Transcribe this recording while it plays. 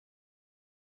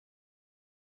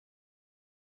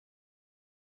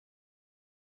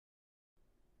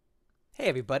Hey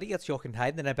everybody, it's Jochen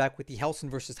and I'm back with the Hellsen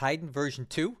versus Haydn version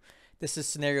 2. This is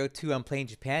scenario 2. I'm playing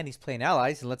Japan, he's playing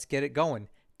Allies, and let's get it going.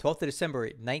 12th of December,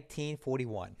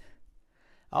 1941.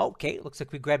 Okay, looks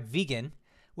like we grabbed vegan,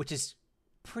 which is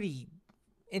pretty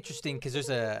interesting because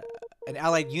there's an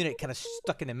Allied unit kind of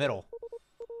stuck in the middle.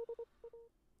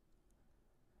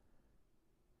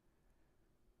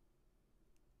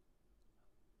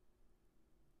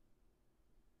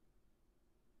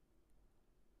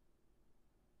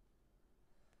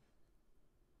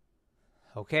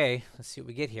 Okay, let's see what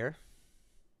we get here.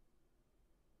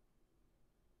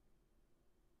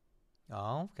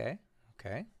 Oh, okay,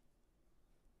 okay.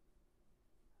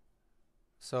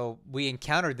 So we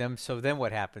encountered them, so then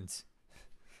what happens?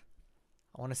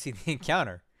 I want to see the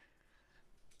encounter.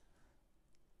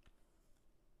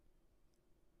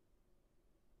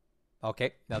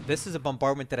 Okay, now this is a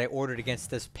bombardment that I ordered against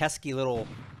this pesky little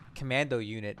commando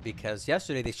unit because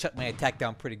yesterday they shut my attack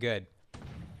down pretty good.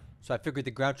 So I figured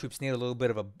the ground troops need a little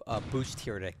bit of a boost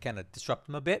here to kind of disrupt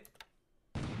them a bit.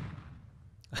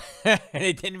 And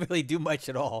they didn't really do much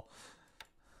at all.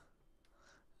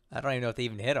 I don't even know if they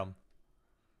even hit them.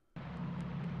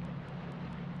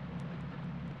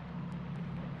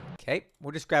 Okay,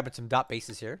 we're just grabbing some dot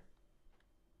bases here.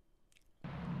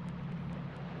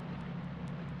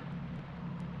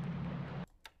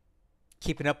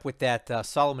 Keeping up with that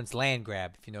Solomon's land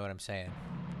grab, if you know what I'm saying.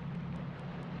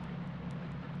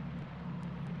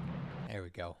 There we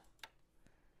go.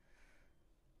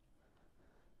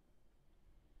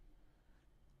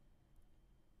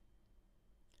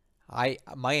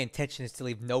 My intention is to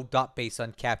leave no dot base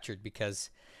uncaptured because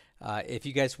if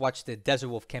you guys watched the Desert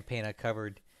Wolf campaign I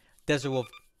covered, Desert Wolf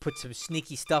put some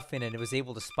sneaky stuff in and it was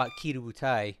able to spot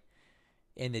Kirubutai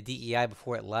in the DEI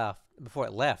before it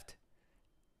left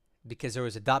because there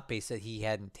was a dot base that he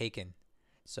hadn't taken.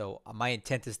 So my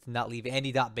intent is to not leave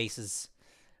any dot bases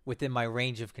within my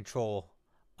range of control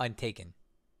untaken.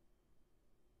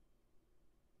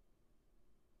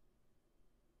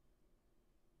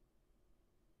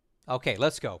 Okay,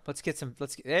 let's go.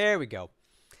 There we go.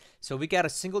 So we got a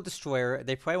single destroyer.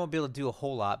 They probably won't be able to do a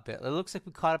whole lot, but it looks like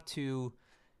we caught up to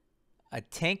a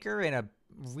tanker and a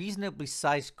reasonably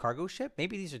sized cargo ship.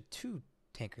 Maybe these are two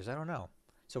tankers. I don't know.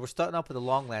 So we're starting off with a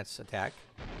long lance attack.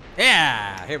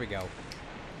 Yeah, here we go.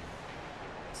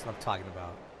 That's what I'm talking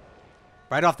about.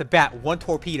 Right off the bat, one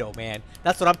torpedo, man.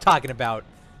 That's what I'm talking about.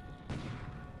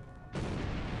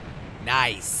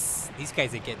 Nice. These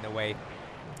guys ain't getting away.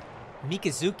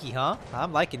 Mikazuki, huh?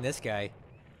 I'm liking this guy.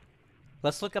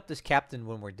 Let's look up this captain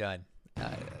when we're done.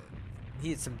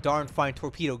 He had some darn fine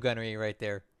torpedo gunnery right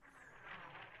there.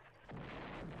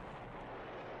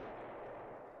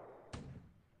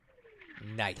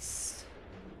 Nice.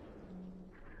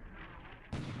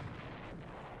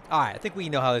 Alright, I think we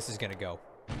know how this is going to go.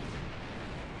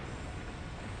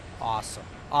 Awesome.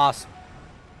 Awesome.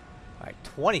 Alright,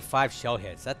 25 shell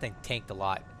hits. That thing tanked a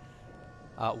lot.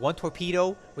 One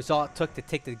torpedo was all it took to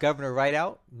take the governor right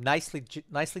out. Nicely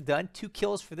done. 2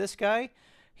 kills for this guy.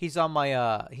 He's on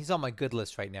my good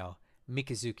list right now.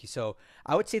 Mikazuki. So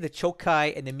I would say the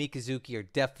Chokai and the Mikazuki are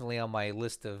definitely on my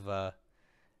list of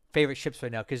favorite ships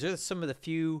right now because they're some of the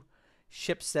few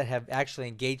ships that have actually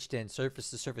engaged in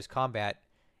surface-to-surface combat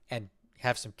and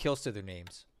have some kills to their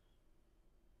names.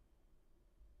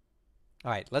 All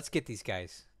right, let's get these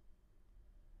guys.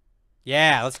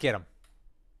 Yeah, let's get them.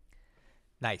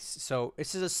 Nice. So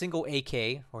this is a single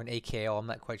AK or an AKL. I'm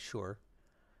not quite sure.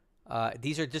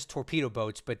 These are just torpedo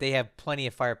boats, but they have plenty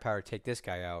of firepower to take this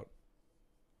guy out.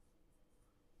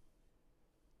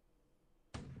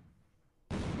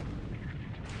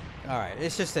 All right,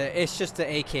 it's just a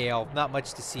AKL. Not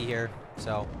much to see here,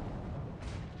 so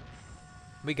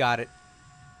we got it.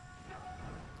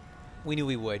 We knew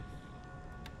we would.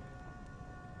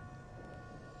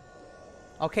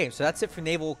 Okay, so that's it for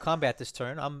naval combat this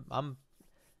turn. I'm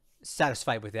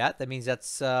satisfied with that. That means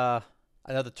that's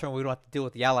another turn we don't have to deal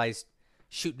with the Allies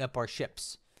shooting up our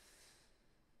ships.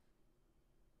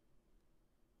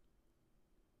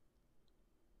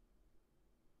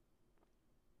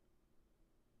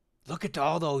 Look at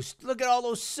all those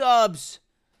subs.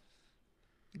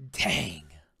 Dang.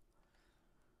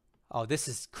 Oh, this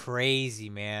is crazy,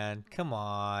 man. Come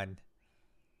on.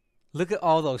 Look at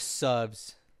all those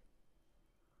subs.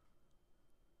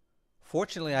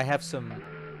 Fortunately, I have some...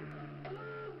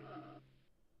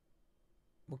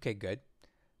 Okay, good.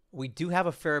 We do have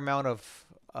a fair amount of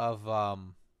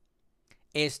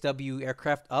ASW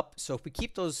aircraft up, so if we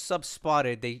keep those subs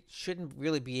spotted, they shouldn't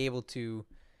really be able to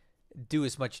do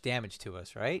as much damage to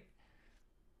us, right?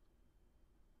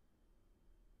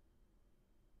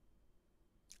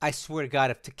 I swear to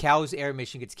God, if Takau's air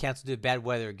mission gets canceled due to bad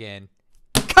weather again.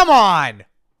 Come on!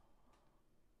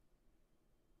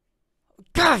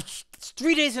 Gosh, it's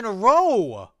 3 days in a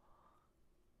row!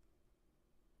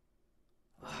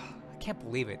 I can't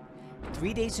believe it.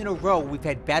 3 days in a row, we've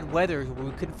had bad weather where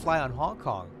we couldn't fly on Hong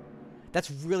Kong.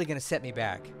 That's really going to set me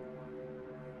back.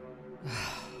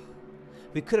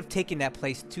 We could have taken that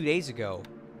place 2 days ago.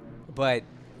 But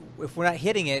if we're not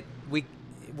hitting it, we're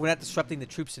not disrupting the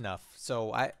troops enough.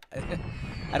 So I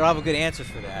don't have a good answer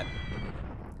for that.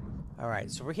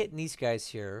 Alright, so we're hitting these guys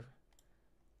here.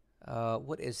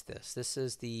 What is this? This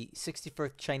is the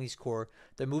 61st Chinese Corps.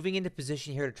 They're moving into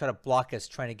position here to try to block us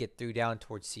trying to get through down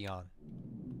towards Xi'an.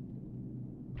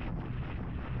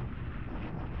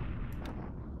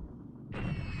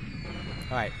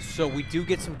 Alright, so we do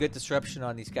get some good disruption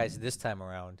on these guys this time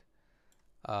around.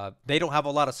 They don't have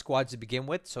a lot of squads to begin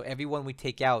with, so everyone we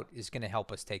take out is going to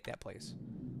help us take that place.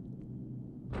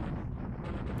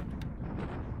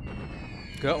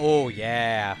 Go. Oh,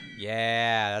 yeah.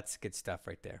 Yeah, that's good stuff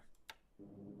right there.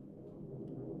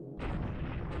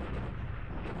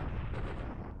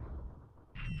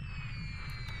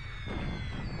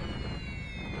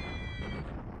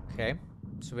 Okay,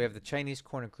 so we have the Chinese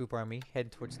Corner Group Army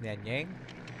heading towards Nanyang.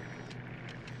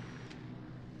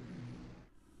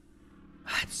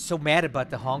 I'm so mad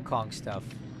about the Hong Kong stuff.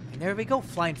 And there we go,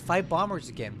 flying 5 bombers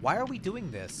again. Why are we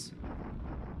doing this?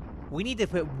 We need to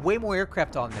put way more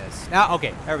aircraft on this. Now,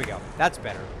 okay, there we go. That's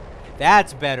better.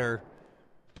 That's better.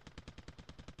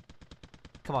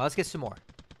 Come on, let's get some more.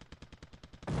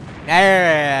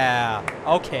 Yeah.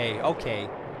 Okay, okay.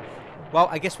 Well,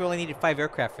 I guess we only needed 5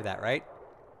 aircraft for that, right?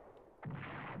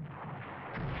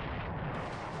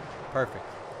 Perfect.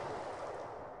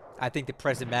 I think the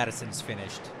President Madison's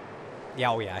finished.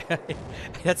 Yeah, oh yeah.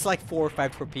 That's like 4 or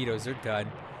 5 torpedoes. They're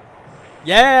done.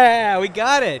 Yeah, we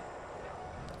got it.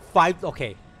 5,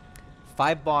 okay.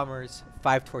 5 bombers,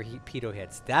 5 torpedo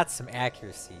hits. That's some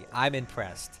accuracy. I'm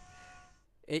impressed.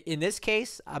 In this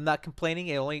case, I'm not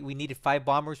complaining. We needed 5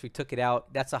 bombers. We took it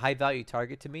out. That's a high value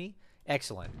target to me.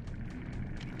 Excellent.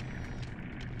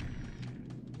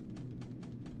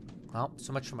 Well,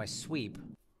 so much for my sweep.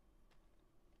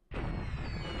 Man,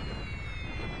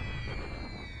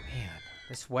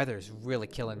 this weather is really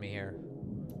killing me here.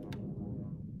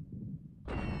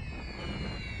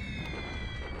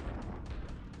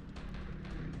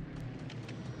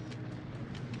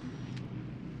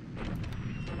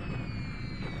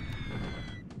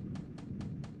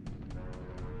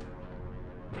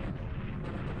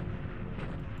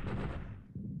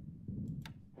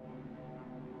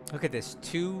 Look at this,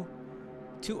 two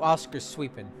Oscars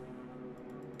sweeping.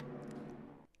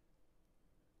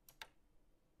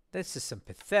 This is some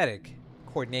pathetic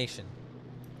coordination.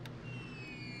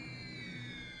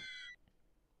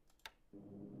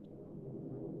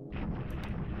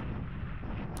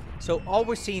 So all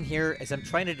we're seeing here is I'm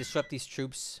trying to disrupt these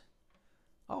troops.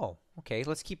 Oh, okay,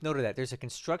 let's keep note of that. There's a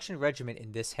construction regiment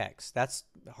in this hex. That's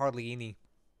hardly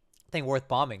anything worth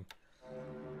bombing.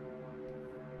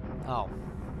 Oh.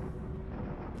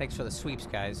 Thanks for the sweeps,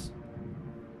 guys.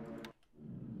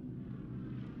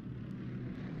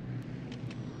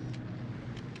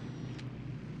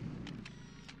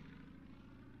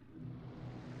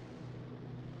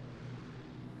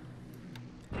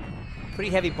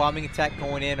 Pretty heavy bombing attack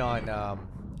going in on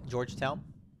Georgetown.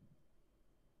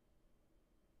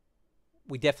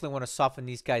 We definitely want to soften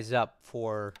these guys up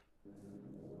for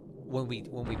when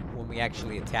we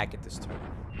actually attack it this turn,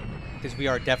 because we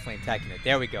are definitely attacking it.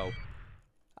 There we go.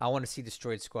 I want to see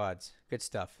destroyed squads. Good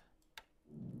stuff.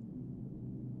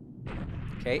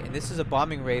 Okay, and this is a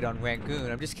bombing raid on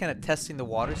Rangoon. I'm just kind of testing the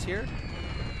waters here.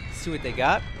 See what they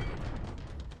got.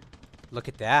 Look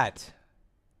at that.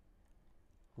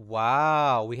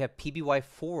 Wow, we have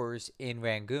PBY-4s in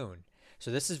Rangoon. So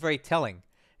this is very telling.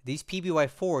 These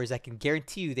PBY-4s, I can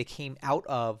guarantee you they came out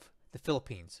of the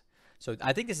Philippines. So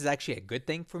I think this is actually a good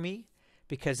thing for me,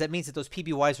 because that means that those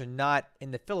PBYs are not in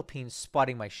the Philippines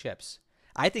spotting my ships.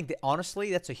 I think that, honestly,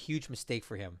 that's a huge mistake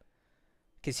for him.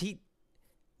 Because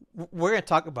we're going to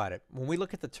talk about it. When we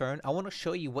look at the turn, I want to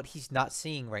show you what he's not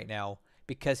seeing right now,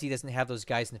 because he doesn't have those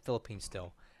guys in the Philippines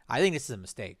still. I think this is a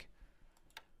mistake.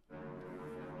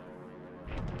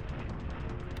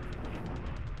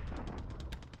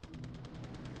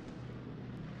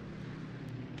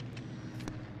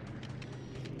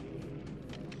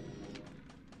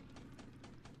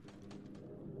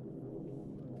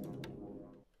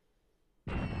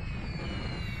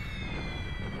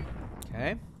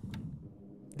 Okay.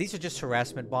 These are just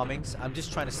harassment bombings. I'm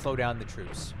just trying to slow down the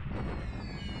troops.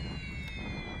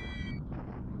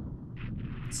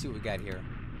 Let's see what we got here.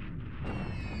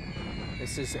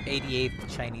 This is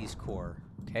 88th Chinese Corps.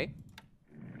 Okay.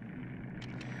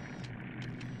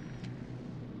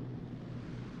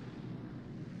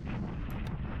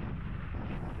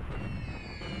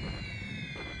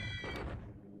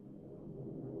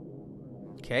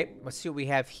 Okay, let's see what we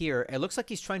have here. It looks like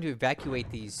he's trying to evacuate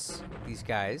these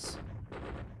guys.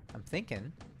 I'm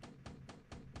thinking.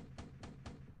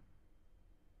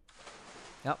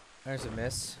 Nope, there's a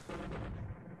miss.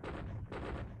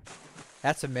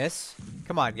 That's a miss.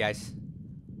 Come on, guys.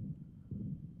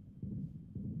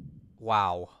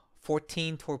 Wow.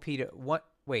 14 torpedo. What?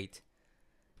 Wait.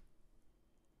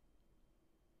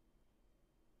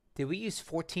 Did we use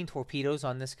 14 torpedoes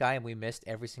on this guy and we missed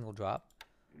every single drop?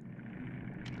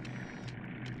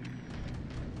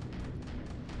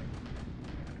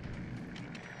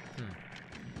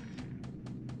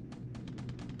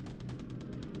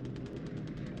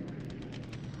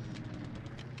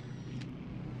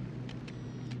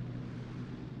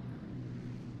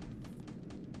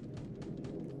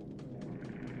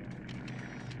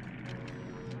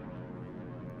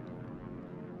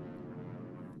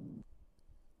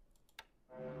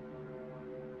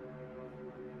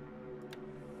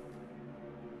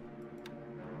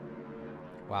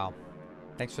 Wow.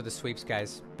 Thanks for the sweeps,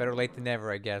 guys. Better late than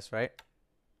never, I guess, right?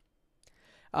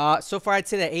 So far, I'd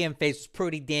say that AM phase was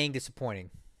pretty dang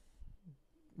disappointing.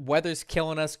 Weather's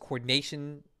killing us.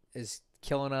 Coordination is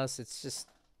killing us. It's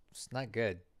not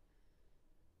good.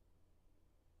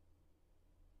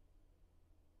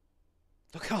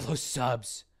 Look at all those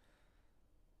subs.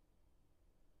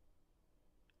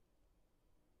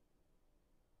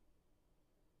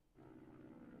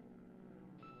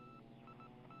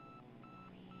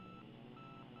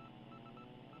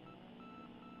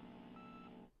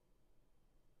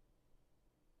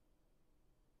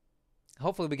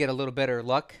 Hopefully we get a little better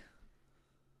luck.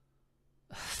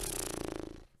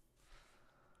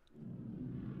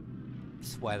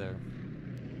 This weather.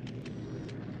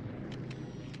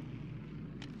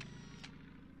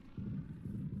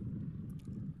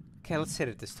 Okay, let's hit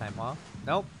it this time, huh?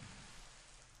 Nope.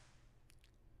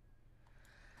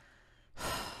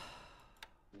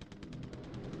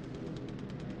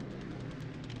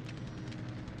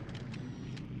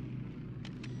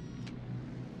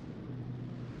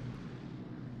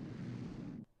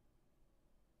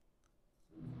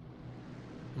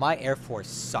 My Air Force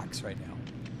sucks right now.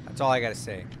 That's all I gotta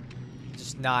say.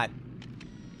 Just not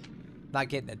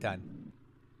getting it done.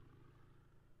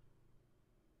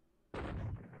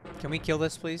 Can we kill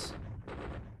this, please?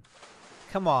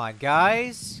 Come on,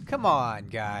 guys. Come on,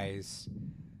 guys.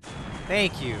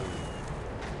 Thank you.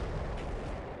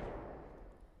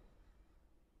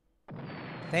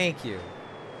 Thank you.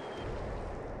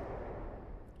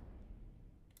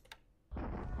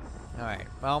 Alright,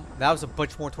 well, that was a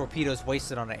bunch more torpedoes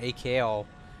wasted on an AKL.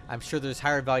 I'm sure there's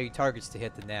higher value targets to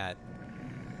hit than that.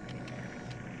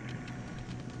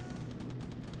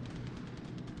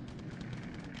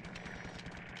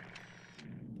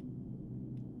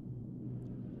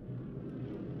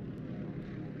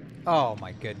 Oh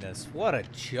my goodness, what a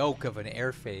joke of an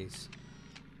air phase.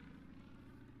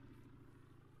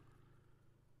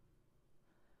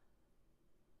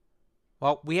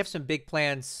 Well, we have some big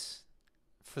plans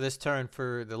for this turn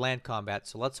for the land combat,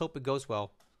 so let's hope it goes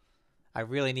well. I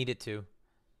really need it to.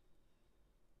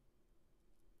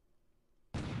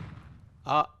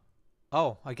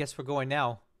 Oh, I guess we're going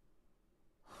now.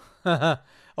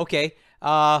 Okay.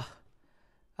 I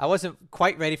wasn't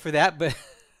quite ready for that, but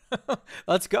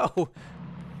let's go.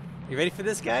 You ready for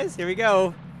this, guys? Here we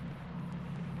go.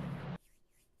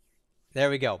 There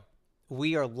we go.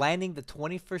 We are landing the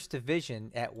 21st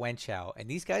Division at Wenchao, and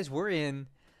these guys were in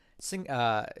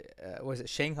was it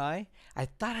Shanghai? I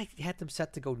thought I had them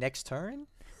set to go next turn.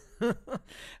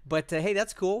 But hey,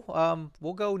 that's cool.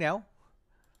 We'll go now.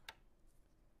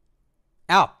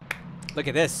 Ow! Look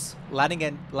at this. Landing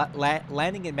in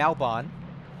Malbon.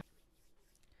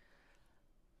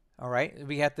 All right,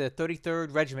 we have the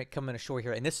 33rd Regiment coming ashore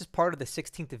here, and this is part of the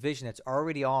 16th Division that's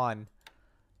already on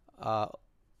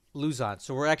Luzon.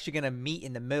 So we're actually going to meet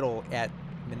in the middle at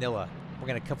Manila. We're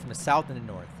going to come from the south and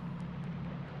the north.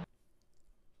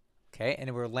 Okay,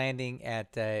 and we're landing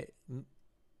at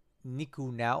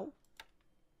Niku now.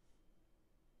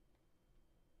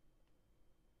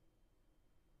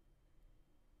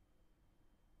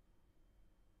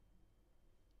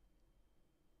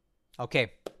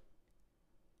 Okay.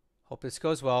 Hope this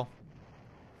goes well.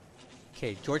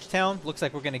 Okay, Georgetown. Looks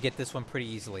like we're going to get this one pretty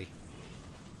easily.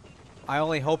 I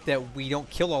only hope that we don't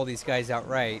kill all these guys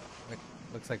outright. It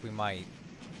looks like we might.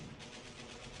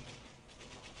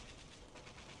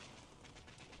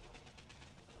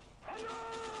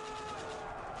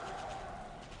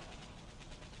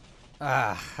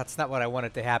 That's not what I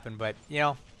wanted to happen, but, you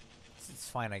know, it's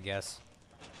fine, I guess.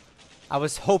 I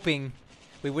was hoping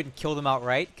we wouldn't kill them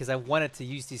outright, because I wanted to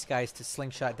use these guys to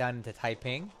slingshot down into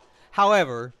Taiping.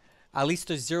 However, at least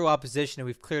there's zero opposition, and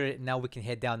we've cleared it, and now we can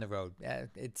head down the road.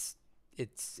 It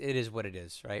is what it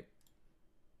is, right?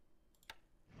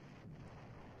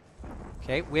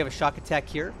 Okay, we have a shock attack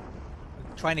here.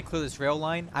 I'm trying to clear this rail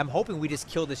line. I'm hoping we just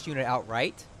kill this unit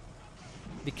outright,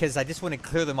 because I just want to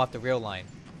clear them off the rail line.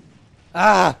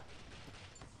 Ah!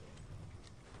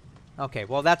 Okay,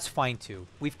 well that's fine too.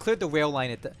 We've cleared the rail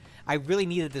line at the... I really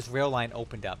needed this rail line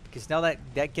opened up, because now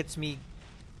that gets me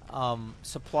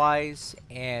supplies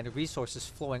and resources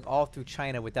flowing all through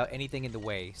China without anything in the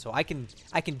way. So I can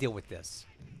deal with this.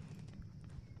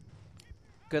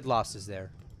 Good losses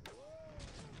there.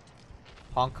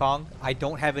 Hong Kong, I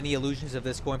don't have any illusions of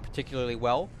this going particularly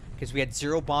well, because we had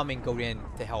zero bombing go in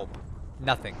to help.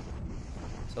 Nothing.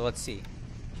 So let's see.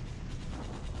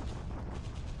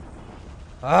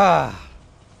 Ah!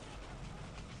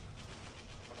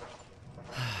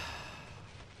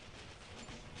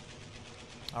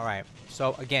 Alright,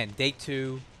 so again, day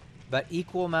 2, but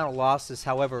equal amount of losses.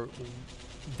 However,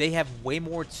 they have way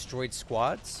more destroyed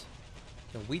squads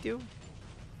than we do.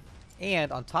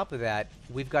 And on top of that,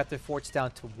 we've got their forts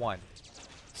down to 1.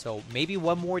 So maybe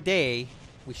one more day,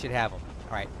 we should have them.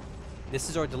 Alright, this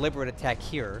is our deliberate attack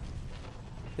here.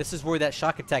 This is where that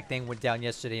shock attack thing went down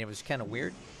yesterday, and it was kind of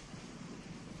weird.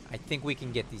 I think we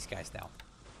can get these guys now.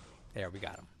 There, we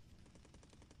got them.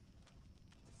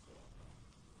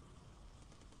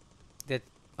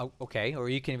 Oh, okay, or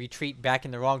you can retreat back in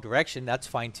the wrong direction. That's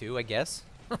fine too, I guess.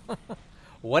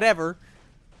 Whatever.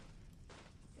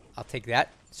 I'll take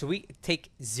that. So we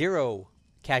take 0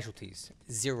 casualties.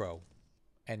 0.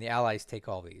 And the Allies take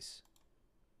all these.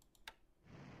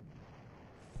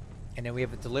 And then we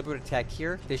have a deliberate attack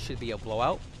here. This should be a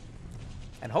blowout.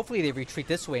 And hopefully they retreat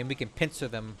this way and we can pincer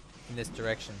them in this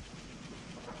direction.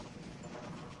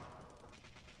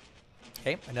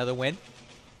 Okay, another win.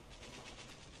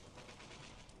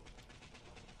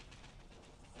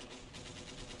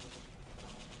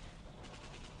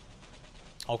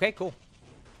 Okay, cool.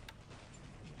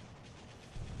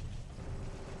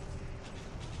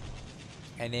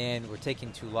 And then we're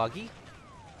taking Tulagi.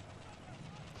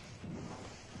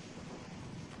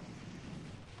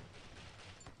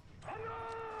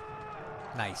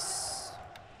 Nice.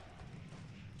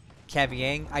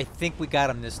 Caviang, I think we got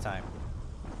him this time.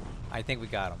 I think we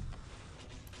got him.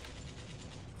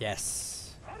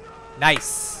 Yes.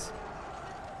 Nice.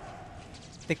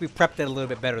 I think we prepped it a little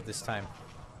bit better this time.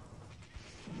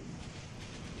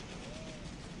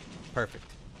 Perfect.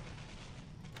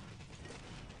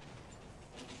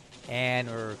 And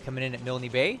we're coming in at Milne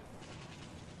Bay.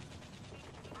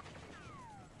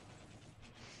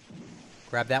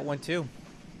 Grab that one too.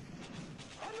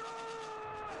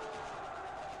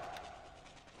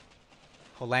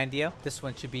 Hollandia. This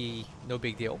one should be no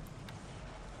big deal.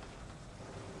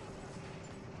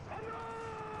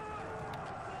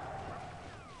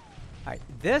 Alright,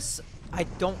 this I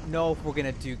don't know if we're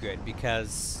gonna do good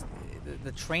because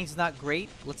the train's not great.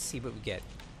 Let's see what we get.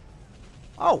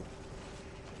 Oh!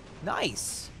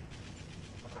 Nice!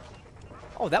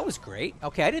 Oh, that was great.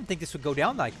 Okay, I didn't think this would go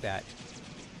down like that.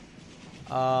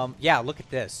 Yeah, look at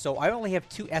this. So I only have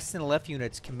 2 SNLF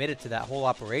units committed to that whole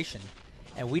operation.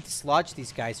 And we dislodged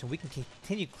these guys, and we can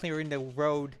continue clearing the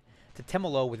road to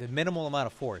Temalo with a minimal amount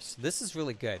of force. This is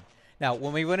really good. Now,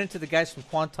 when we run into the guys from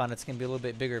Kwanton, it's going to be a little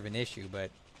bit bigger of an issue,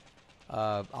 but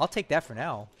I'll take that for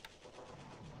now.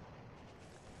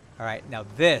 Alright, now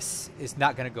this is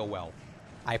not going to go well.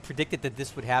 I predicted that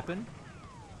this would happen.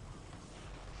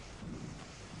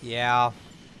 Yeah.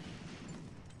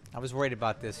 I was worried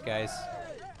about this, guys.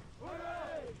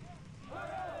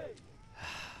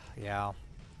 Yeah.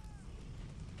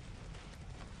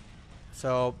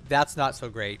 So, that's not so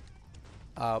great.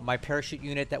 My parachute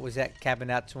unit that was at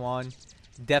Cabanatuan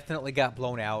definitely got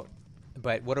blown out.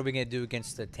 But what are we going to do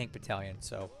against the tank battalion?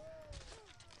 So,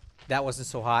 that wasn't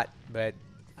so hot, but,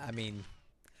 I mean,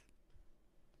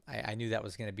 I knew that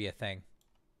was going to be a thing.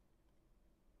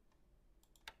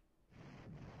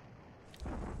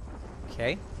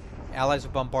 Okay. Allies are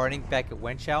bombarding back at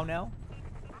Wenchao now.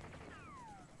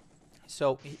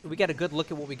 So, we got a good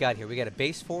look at what we got here. We got a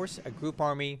base force, a group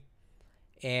army,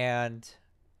 and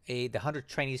the 100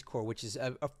 Chinese Corps, which is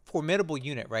a formidable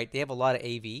unit, right? They have a lot of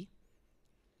AV.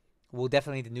 We'll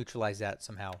definitely need to neutralize that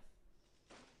somehow.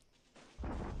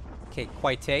 Okay,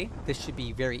 Kwaite. This should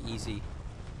be very easy.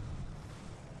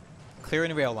 Clearing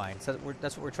the rail lines.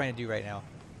 That's what we're trying to do right now.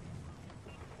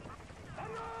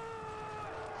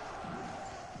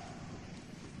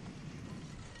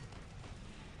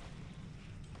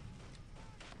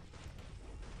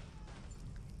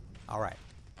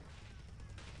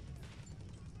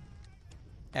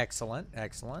 Excellent,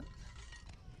 excellent.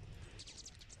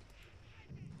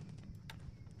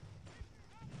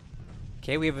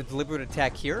 Okay, we have a deliberate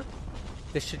attack here.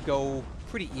 This should go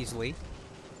pretty easily.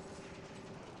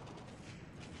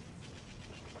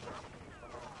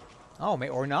 Oh,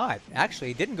 or not.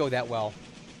 Actually, it didn't go that well.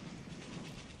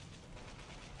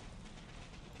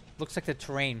 Looks like the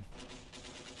terrain.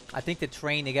 I think the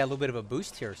terrain, they got a little bit of a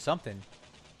boost here or something.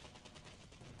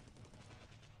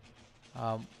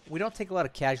 We don't take a lot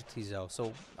of casualties, though.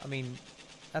 So, I mean,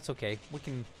 that's okay. We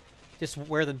can just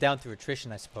wear them down through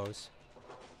attrition, I suppose.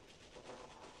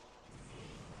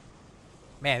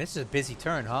 Man, this is a busy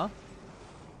turn, huh?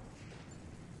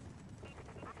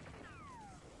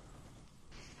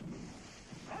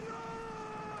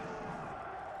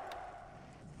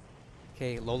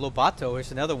 Okay, Lolo Bato,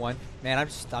 here's another one. Man,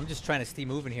 I'm just trying to stay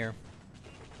moving here.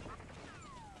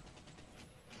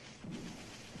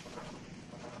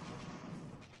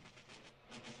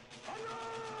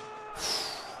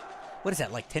 What is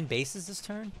that, like 10 bases this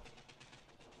turn?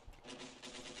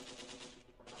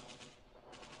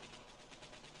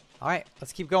 Alright,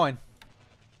 let's keep going.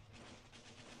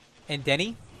 And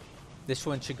Denny, this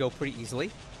one should go pretty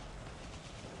easily.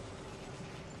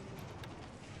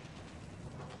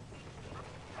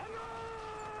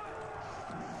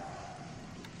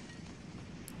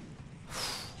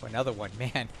 Another one,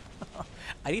 man.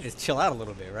 I need to chill out a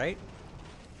little bit, right?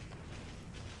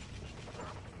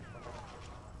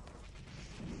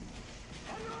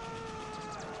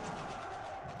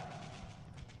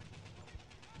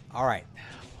 All right.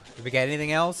 Have we got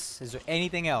anything else? Is there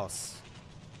anything else?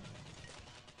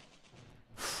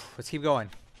 Let's keep going.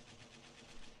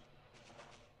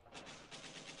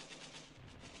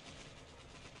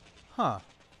 Huh.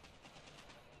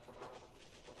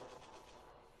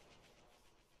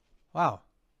 Wow.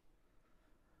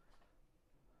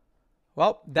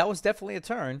 Well, that was definitely a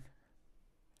turn.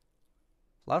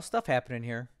 A lot of stuff happening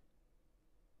here.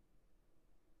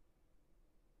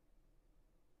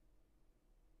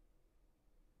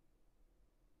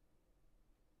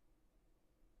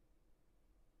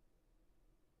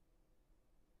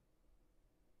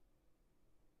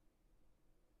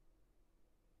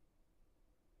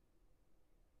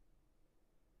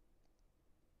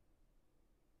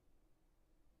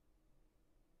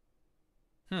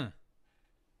 Hmm.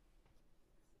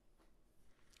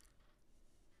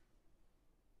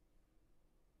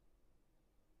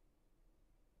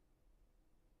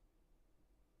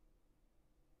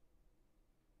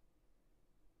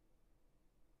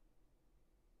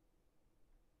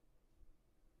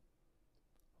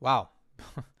 Wow.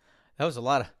 That was a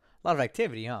lot of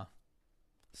activity, huh?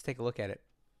 Let's take a look at it.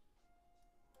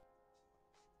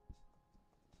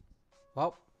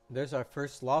 Well, there's our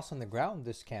first loss on the ground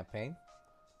this campaign.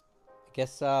 I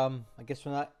guess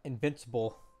we're not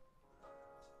invincible.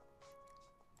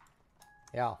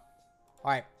 Yeah. All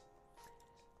right.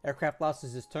 Aircraft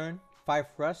losses this turn. 5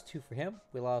 for us, 2 for him.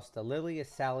 We lost a Lily, a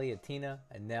Sally, a Tina,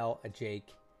 a Nell, a Jake.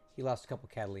 He lost a couple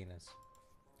Catalinas.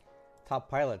 Top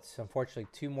pilots. Unfortunately,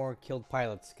 2 more killed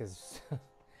pilots because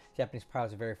Japanese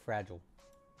pilots are very fragile.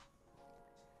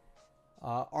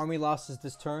 Army losses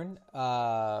this turn.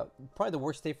 Probably the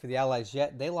worst day for the Allies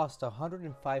yet. They lost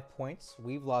 105 points.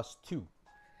 We've lost 2.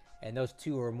 And those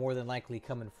 2 are more than likely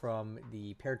coming from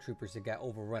the paratroopers that got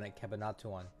overrun at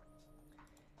Cabanatuan.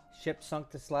 Ship sunk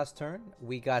this last turn.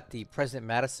 We got the President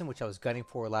Madison, which I was gunning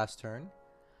for last turn.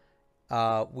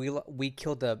 We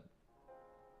killed the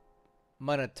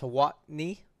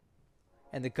Manitawatni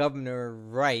and the Governor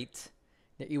Wright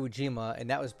near Iwo Jima,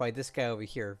 and that was by this guy over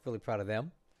here. Really proud of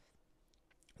them.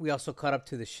 We also caught up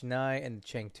to the Shanai and the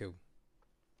Chengtu.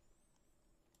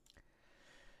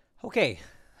 Okay,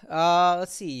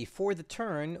 let's see. For the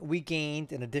turn, we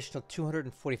gained an additional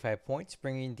 245 points,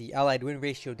 bringing the Allied win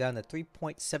ratio down to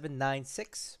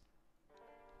 3.796.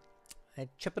 And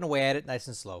chipping away at it nice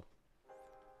and slow.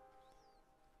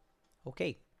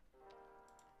 Okay.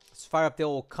 Let's fire up the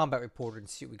old combat reporter and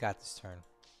see what we got this turn.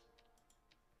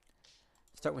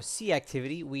 Start with sea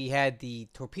activity. We had the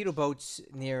torpedo boats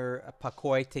near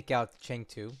Pakoi take out the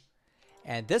Chengtu.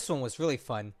 And this one was really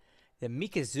fun. The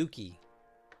Mikazuki.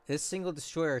 This single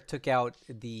destroyer took out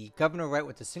the Governor Wright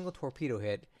with a single torpedo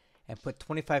hit and put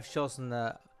 25 shells in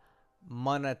the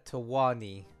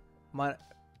Manitawani.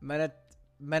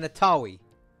 Manitawani.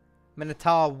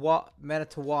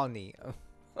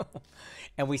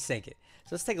 And we sank it.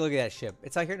 So let's take a look at that ship.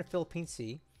 It's out here in the Philippine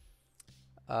Sea.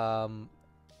 And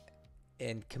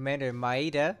Commander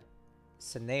Maeda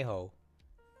Saneho.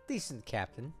 Decent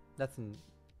captain. Nothing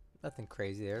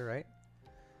crazy there, right?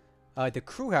 The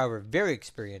crew, however, very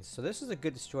experienced. So this is a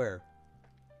good destroyer.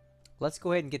 Let's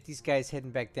go ahead and get these guys heading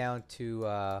back down to...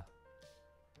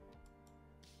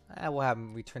 we'll have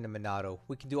them return to Minato.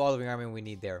 We can do all the rearming we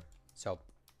need there. So,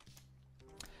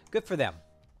 good for them.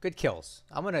 Good kills.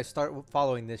 I'm going to start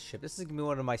following this ship. This is going to be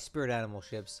one of my spirit animal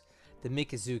ships, the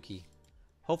Mikazuki.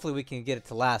 Hopefully we can get it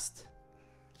to last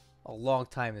a long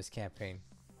time this campaign.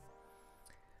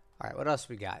 Alright, what else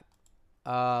we got?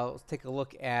 Let's take a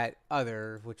look at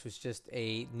other, which was just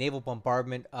a naval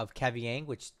bombardment of Kavieng,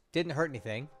 which didn't hurt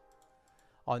anything.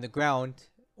 On the ground,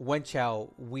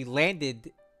 Wenchao, we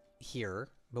landed here,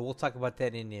 but we'll talk about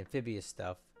that in the amphibious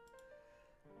stuff.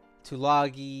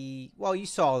 Tulagi, well, you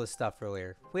saw all this stuff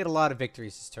earlier. We had a lot of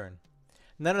victories this turn.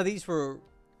 None of these were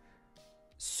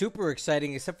super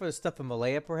exciting, except for the stuff in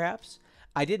Malaya, perhaps.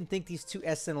 I didn't think these two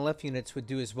SNLF units would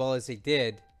do as well as they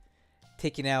did,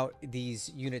 taking out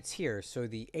these units here. So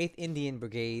the 8th Indian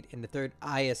Brigade and the 3rd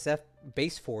ISF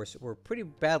base force were pretty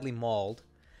badly mauled,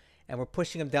 and we're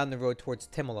pushing them down the road towards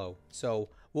Timalo. So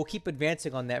we'll keep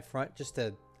advancing on that front just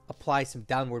to apply some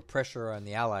downward pressure on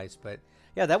the Allies. But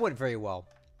yeah, that went very well.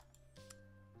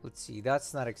 Let's see,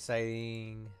 that's not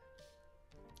exciting.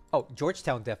 Oh,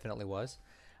 Georgetown definitely was.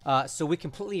 So we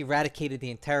completely eradicated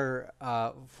the entire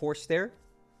force there.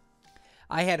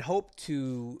 I had hoped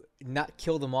to not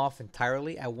kill them off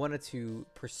entirely. I wanted to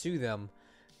pursue them,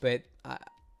 but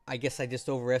I guess I just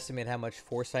overestimated how much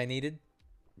force I needed.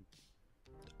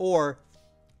 Or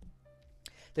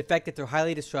the fact that they're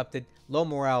highly disrupted, low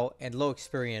morale, and low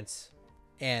experience,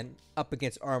 and up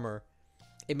against armor,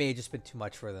 it may have just been too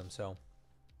much for them. So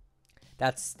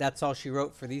that's all she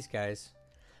wrote for these guys.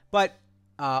 But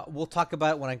we'll talk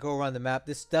about it when I go around the map.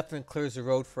 This definitely clears the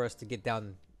road for us to get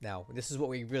down now. This is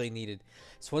what we really needed.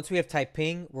 So once we have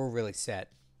Taiping, we're really set,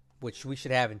 which we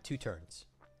should have in 2 turns.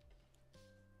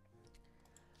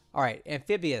 All right,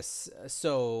 amphibious.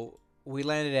 So we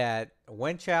landed at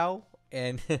Wenchao,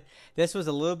 and this was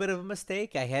a little bit of a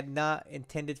mistake. I had not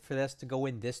intended for this to go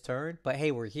in this turn, but hey,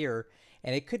 we're here,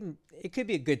 and it could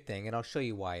be a good thing, and I'll show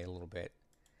you why in a little bit.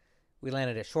 We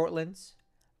landed at Shortlands,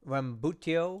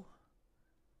 Rambutio,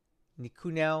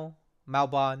 Nikunao,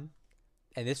 Malbon,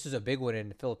 and this was a big one in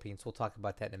the Philippines. We'll talk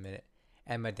about that in a minute.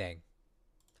 And Madang.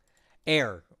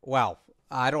 Air. Wow.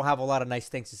 I don't have a lot of nice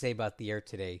things to say about the air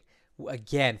today.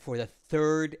 Again, for the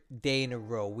 3rd day in a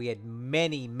row, we had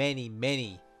many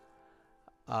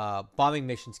bombing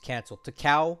missions canceled.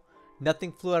 Takao,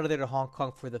 nothing flew out of there to Hong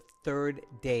Kong for the 3rd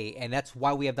day, and that's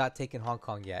why we have not taken Hong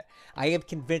Kong yet. I am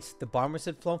convinced the bombers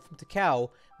had flown from Takao,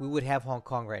 we would have Hong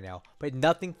Kong right now, but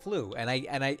nothing flew. And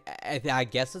I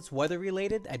guess it's weather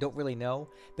related. I don't really know,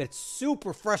 but it's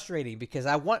super frustrating because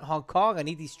I want Hong Kong. I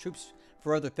need these troops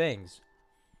for other things,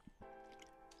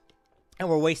 and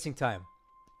we're wasting time.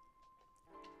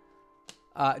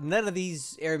 None of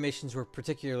these air missions were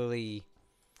particularly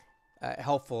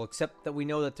helpful, except that we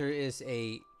know that there is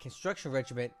a construction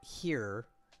regiment here.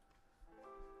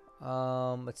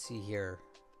 Let's see here.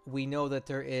 We know that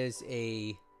there is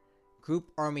a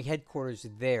group army headquarters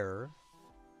there.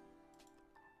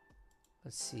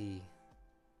 Let's see.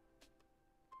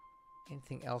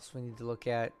 Anything else we need to look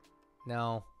at?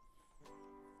 No.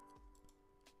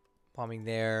 Bombing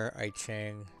there.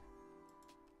 Aicheng.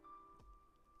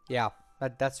 Yeah,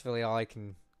 that's really all I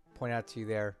can point out to you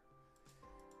there.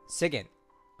 Second,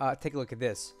 take a look at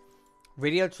this.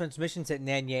 Radio transmissions at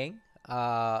Nanyang.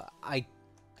 I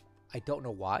don't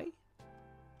know why.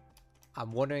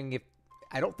 I'm wondering if...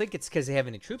 I don't think it's because they have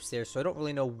any troops there, so I don't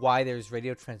really know why there's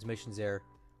radio transmissions there.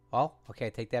 Well, okay, I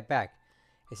take that back.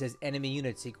 It says enemy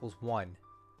units equals 1.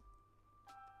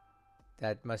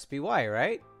 That must be why,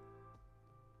 right?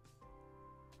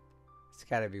 It's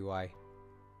gotta be why.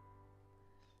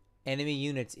 Enemy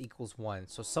units equals 1.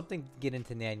 So something to get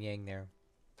into Nanyang there.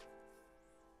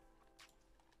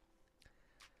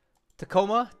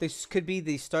 Tacoma, this could be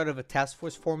the start of a task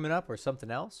force forming up or something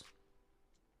else.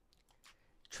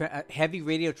 Heavy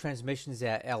radio transmissions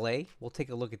at LA. We'll take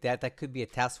a look at that. That could be a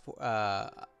task for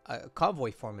a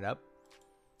convoy forming up.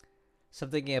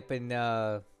 Something up in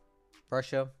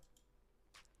Russia.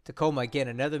 Tacoma, again,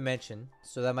 another mention.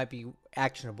 So that might be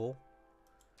actionable.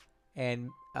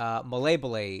 And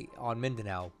Malay on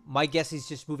Mindanao. My guess is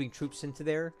just moving troops into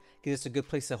there because it's a good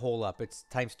place to hole up. It's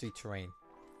 ×3 terrain.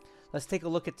 Let's take a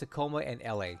look at Tacoma and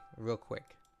LA real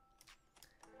quick.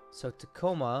 So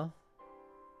Tacoma,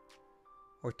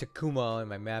 or Tacoma in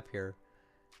my map here.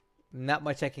 Not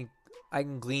much I can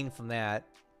glean from that.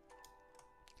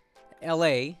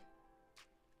 LA,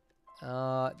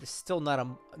 there's still not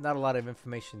a lot of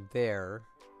information there.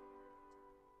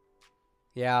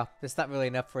 Yeah, that's not really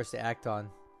enough for us to act on.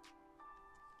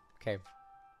 Okay.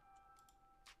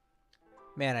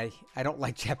 Man, I don't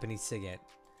like Japanese SIGINT.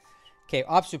 Okay,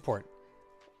 ops report.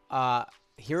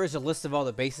 Here is a list of all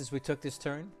the bases we took this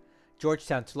turn.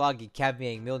 Georgetown, Tulagi,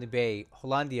 Cavmiang, Milne Bay,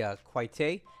 Hollandia,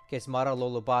 Kwaite, Kesmara,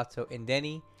 Lolobato,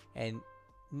 Indeni, and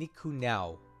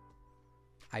Nikunau.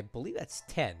 I believe that's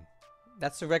 10.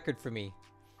 That's a record for me.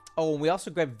 Oh, and we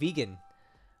also grabbed Vegan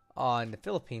on the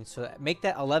Philippines, so make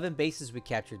that 11 bases we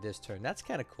captured this turn. That's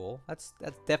kind of cool. That's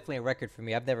definitely a record for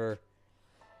me. I've never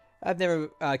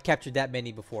captured that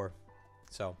many before,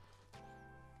 so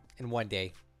in one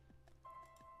day.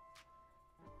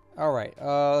 All right,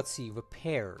 let's see,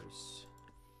 repairs.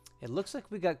 It looks like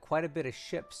we got quite a bit of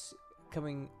ships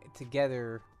coming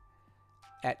together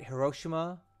at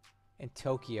Hiroshima and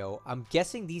Tokyo. I'm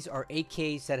guessing these are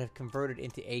AKs that have converted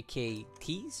into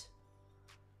AKTs.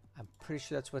 I'm pretty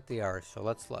sure that's what they are, so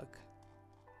let's look.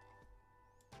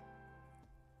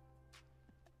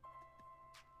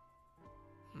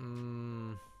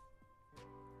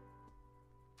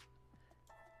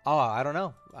 Oh, I don't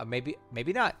know.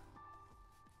 Maybe not.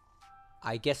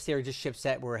 I guess they were just ships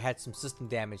that had some system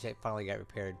damage that finally got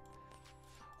repaired.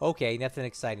 Okay, nothing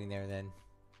exciting there then.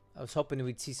 I was hoping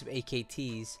we'd see some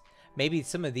AKTs. Maybe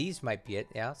some of these might be it.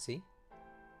 Yeah, see.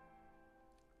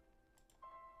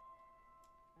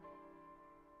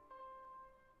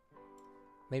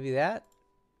 Maybe that?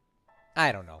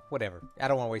 I don't know. Whatever. I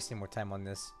don't want to waste any more time on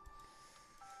this.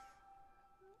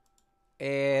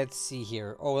 Let's see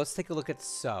here. Oh, let's take a look at the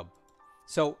sub.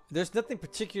 So, there's nothing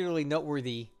particularly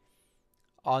noteworthy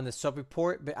on the sub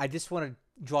report, but I just want to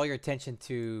draw your attention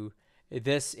to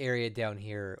this area down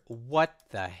here. What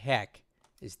the heck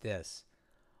is this?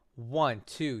 1,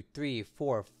 2, 3,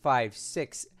 4, 5,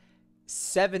 6,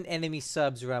 7 enemy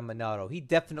subs around Minato. He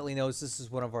definitely knows this is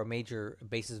one of our major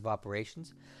bases of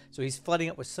operations, so he's flooding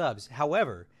it with subs.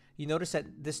 However, you notice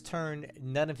that this turn,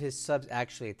 none of his subs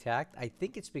actually attacked. I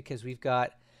think it's because we've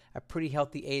got a pretty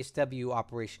healthy ASW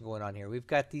operation going on here. We've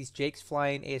got these Jakes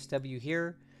flying ASW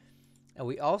here, and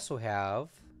we also have,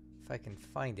 if I can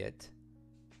find it,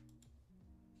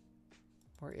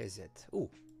 where is it? Oh,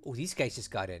 these guys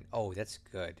just got in. Oh, that's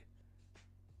good.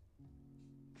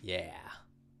 Yeah.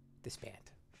 Disband.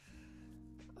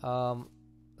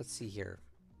 Let's see here.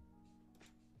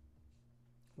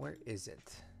 Where is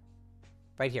it?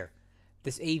 Right here.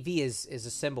 This AV is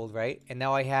assembled, right? And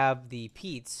now I have the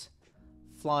Pete's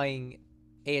flying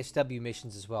ASW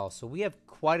missions as well. So we have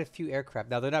quite a few aircraft.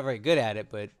 Now, they're not very good at it,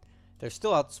 but they're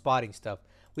still out spotting stuff.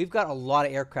 We've got a lot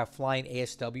of aircraft flying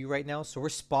ASW right now, so we're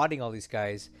spotting all these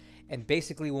guys. And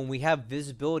basically, when we have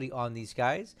visibility on these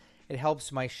guys, it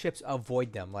helps my ships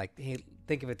avoid them. Like, hey,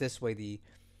 think of it this way: the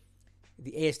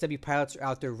ASW pilots are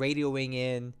out there radioing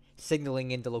in,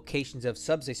 signaling into locations of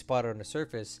subs they spotted on the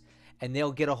surface, and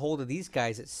they'll get a hold of these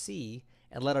guys at sea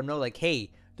and let them know, like,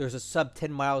 hey, there's a sub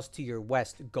 10 miles to your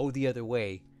west, go the other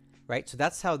way, right? So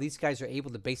that's how these guys are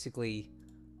able to basically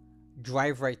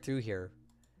drive right through here,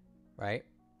 right?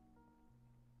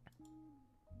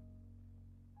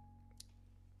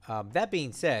 That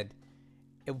being said,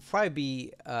 it would probably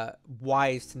be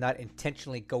wise to not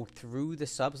intentionally go through the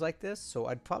subs like this. So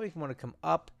I'd probably want to come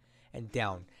up and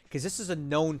down, because this is a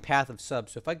known path of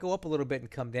subs. So if I go up a little bit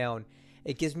and come down,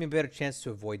 it gives me a better chance to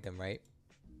avoid them, right?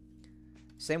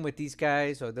 Same with these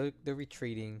guys. Oh, they're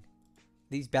retreating.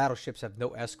 These battleships have no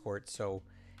escort, so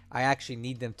I actually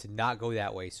need them to not go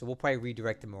that way. So we'll probably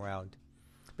redirect them around.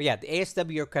 But yeah, the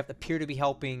ASW aircraft appear to be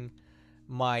helping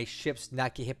my ships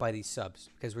not get hit by these subs,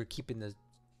 because we're keeping them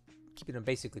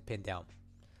basically pinned down.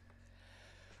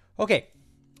 Okay.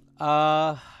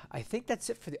 I think that's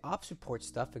it for the ops report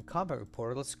stuff and combat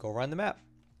report. Let's go around the map.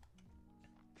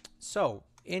 So,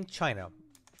 in China,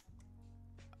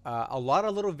 a lot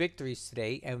of little victories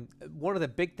today, and one of the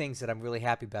big things that I'm really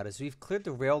happy about is we've cleared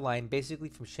the rail line basically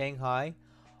from Shanghai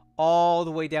all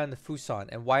the way down to Fusan.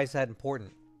 And why is that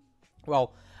important?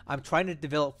 Well, I'm trying to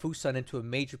develop Fusan into a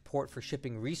major port for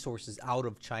shipping resources out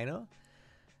of China,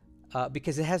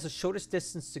 because it has the shortest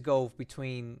distance to go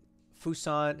between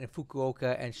Fusan and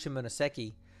Fukuoka and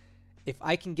Shimonoseki. If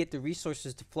I can get the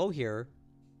resources to flow here,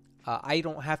 I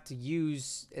don't have to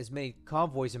use as many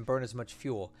convoys and burn as much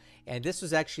fuel. And this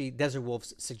was actually Desert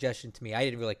Wolf's suggestion to me. I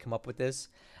didn't really come up with this.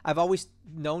 I've always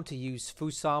known to use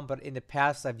Fusan, but in the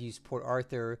past I've used Port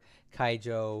Arthur,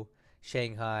 Kaizhou,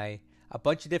 Shanghai, a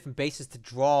bunch of different bases to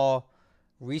draw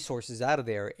resources out of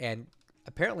there. And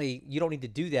apparently you don't need to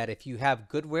do that if you have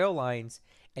good rail lines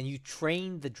and you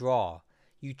train the draw.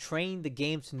 You train the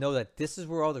game to know that this is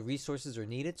where all the resources are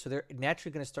needed, so they're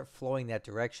naturally going to start flowing that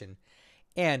direction.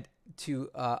 And to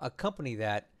accompany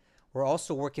that, we're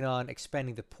also working on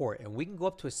expanding the port, and we can go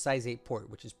up to a size 8 port,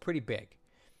 which is pretty big.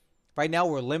 Right now,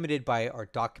 we're limited by our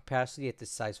dock capacity at the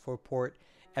size 4 port.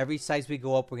 Every size we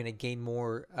go up, we're going to gain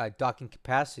more docking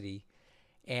capacity.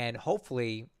 And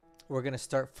hopefully, we're going to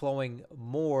start flowing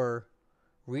more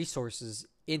resources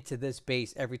into this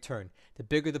base every turn. The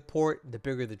bigger the port, the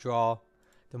bigger the draw.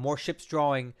 The more ships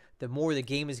drawing, the more the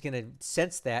game is going to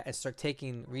sense that and start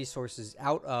taking resources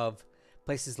out of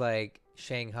places like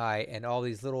Shanghai and all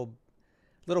these little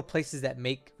places that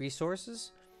make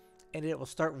resources, and it will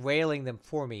start railing them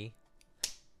for me.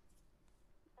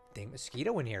 Dang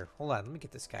mosquito in here. Hold on, let me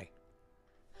get this guy.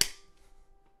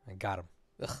 I got him.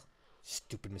 Ugh,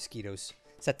 stupid mosquitoes.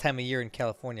 It's that time of year in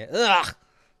California. Ugh.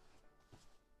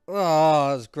 Oh,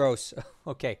 that was gross.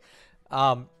 Okay,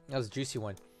 that was a juicy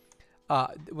one.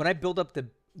 When I build up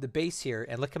the base here,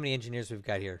 and look how many engineers we've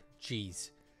got here.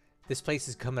 Jeez, this place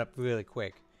is coming up really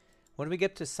quick. When we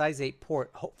get to size 8 port,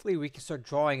 hopefully we can start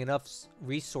drawing enough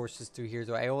resources through here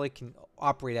so I only can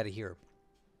operate out of here.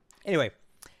 Anyway,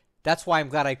 that's why I'm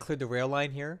glad I cleared the rail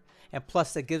line here. And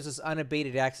plus, that gives us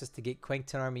unabated access to get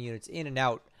Quangton Army units in and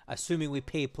out, assuming we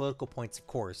pay political points, of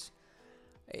course,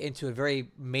 into a very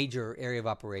major area of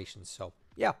operations. So,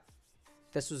 yeah,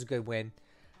 this was a good win.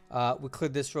 We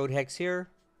cleared this road hex here.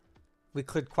 We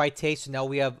cleared Quaite, so now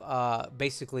we have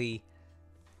basically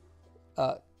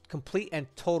complete and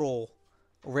total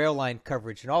rail line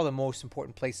coverage in all the most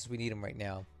important places we need them right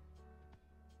now.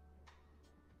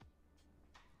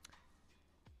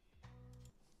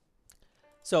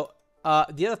 So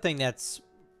the other thing that's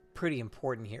pretty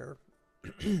important here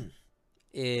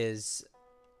is,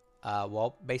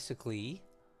 well, basically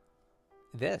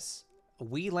this.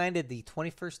 We landed the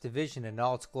 21st Division in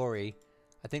all its glory.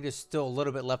 I think there's still a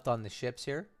little bit left on the ships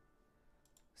here.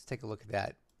 Let's take a look at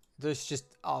that. There's just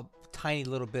a tiny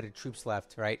little bit of troops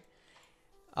left, right?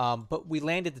 But we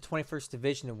landed the 21st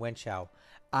Division in Wenchao.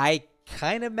 I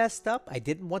kind of messed up. I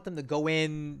didn't want them to go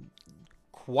in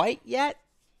quite yet.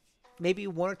 Maybe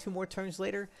 1 or 2 more turns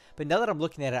later. But now that I'm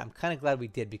looking at it, I'm kind of glad we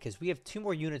did, because we have 2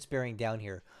 more units bearing down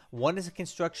here. One is a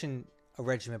construction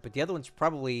regiment, but the other one's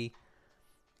probably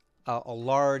a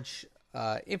large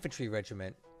infantry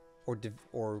regiment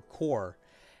or corps.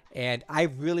 And I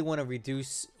really want to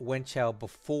reduce Wenchao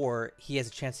before he has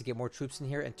a chance to get more troops in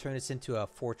here and turn this into a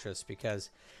fortress, because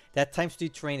that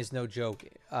 ×3 terrain is no joke.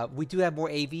 We do have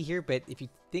more AV here, but if you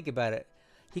think about it,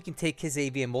 he can take his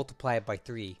AV and multiply it by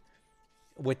 3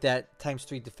 with that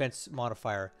 ×3 defense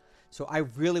modifier. So I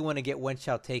really want to get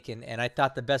Wenchao taken, and I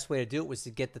thought the best way to do it was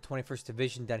to get the 21st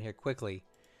Division down here quickly.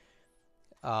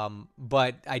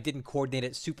 But I didn't coordinate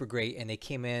it super great, and they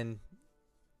came in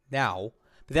now.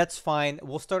 But that's fine.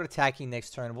 We'll start attacking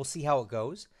next turn. We'll see how it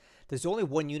goes. There's only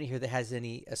one unit here that has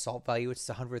any assault value. It's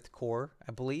the 100th Corps,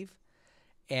 I believe.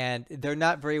 And they're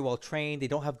not very well trained. They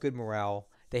don't have good morale.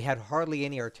 They had hardly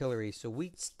any artillery. So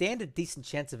we stand a decent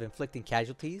chance of inflicting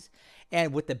casualties.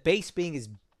 And with the base being as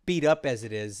beat up as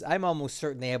it is, I'm almost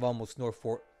certain they have almost no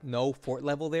fort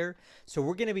level there. So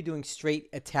we're going to be doing straight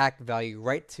attack value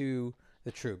right to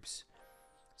the troops.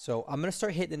 So I'm going to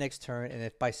start hitting the next turn. And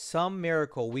if by some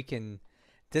miracle we can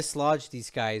dislodge these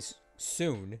guys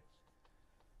soon,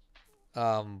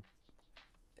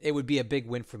 it would be a big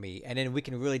win for me. And then we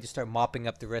can really just start mopping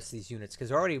up the rest of these units, because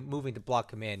they're already moving to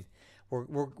block them in.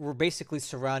 We're basically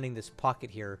surrounding this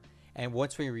pocket here, and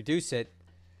once we reduce it,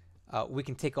 we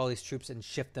can take all these troops and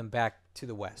shift them back to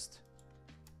the west.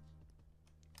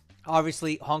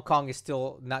 Obviously, Hong Kong is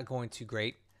still not going too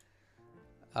great.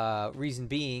 Reason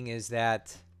being is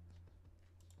that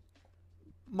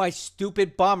my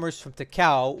stupid bombers from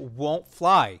Takao won't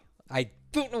fly. I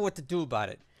don't know what to do about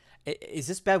it. Is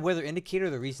this bad weather indicator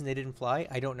the reason they didn't fly?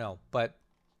 I don't know. But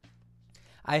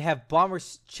I have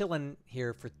bombers chilling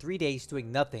here for 3 days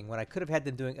doing nothing when I could have had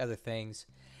them doing other things.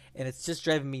 And it's just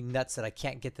driving me nuts that I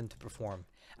can't get them to perform.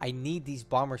 I need these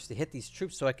bombers to hit these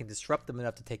troops so I can disrupt them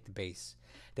enough to take the base.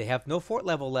 They have no fort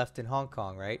level left in Hong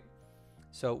Kong, right?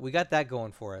 So we got that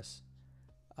going for us.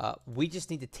 We just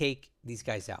need to take these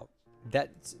guys out.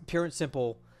 That's pure and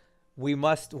simple. We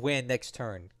must win next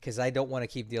turn, because I don't want to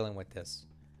keep dealing with this.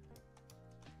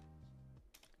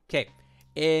 Okay,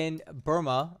 in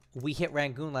Burma, we hit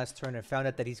Rangoon last turn and found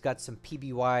out that he's got some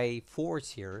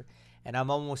PBY-4s here. And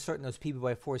I'm almost certain those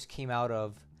PBY-4s came out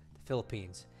of the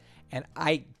Philippines. And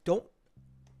help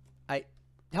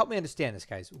me understand this,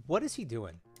 guys. What is he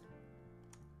doing?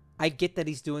 I get that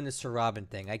he's doing the Saraban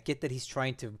thing. I get that he's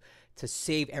trying to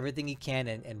save everything he can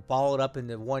and ball it up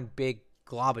into one big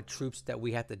glob of troops that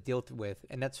we have to deal with.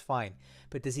 And that's fine.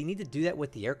 But does he need to do that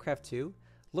with the aircraft too?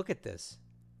 Look at this.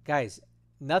 Guys,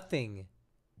 nothing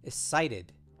is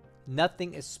sighted.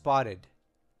 Nothing is spotted.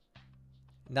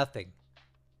 Nothing.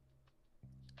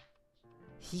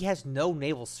 He has no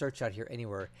naval search out here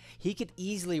anywhere. He could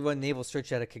easily run naval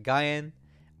search out of Cagayan,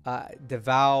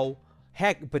 Davao,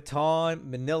 heck, Baton,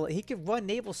 Manila. He could run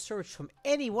naval search from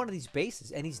any one of these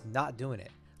bases, and he's not doing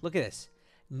it. Look at this.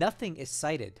 Nothing is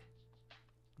sighted.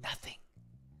 Nothing.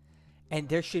 And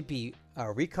there should be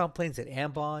recon planes at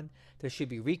Ambon. There should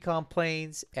be recon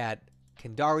planes at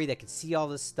Kandari that can see all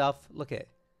this stuff. Look at it.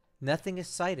 Nothing is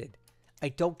sighted. I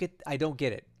don't get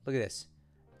it. Look at this.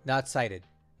 Not sighted.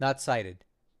 Not sighted.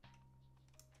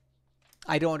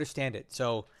 I don't understand it.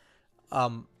 So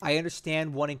I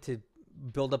understand wanting to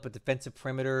build up a defensive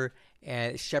perimeter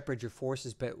and shepherd your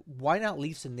forces, but why not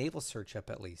leave some naval search up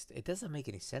at least? It doesn't make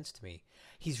any sense to me.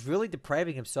 He's really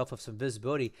depriving himself of some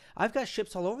visibility. I've got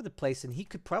ships all over the place, and he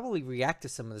could probably react to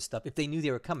some of the stuff if they knew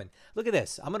they were coming. Look at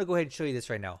this. I'm going to go ahead and show you this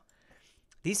right now.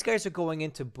 These guys are going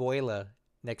into Boila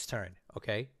next turn,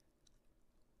 okay?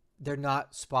 They're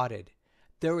not spotted.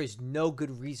 There is no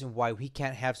good reason why we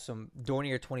can't have some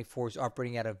Dornier 24s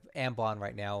operating out of Ambon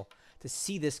right now to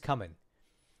see this coming.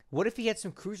 What if he had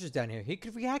some cruisers down here? He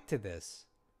could react to this.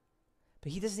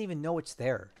 But he doesn't even know it's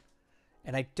there.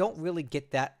 And I don't really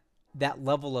get that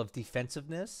level of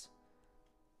defensiveness.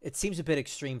 It seems a bit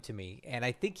extreme to me. And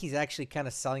I think he's actually kind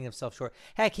of selling himself short.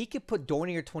 Heck, he could put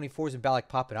Dornier 24s in Balak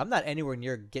Poppin. I'm not anywhere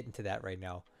near getting to that right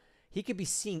now. He could be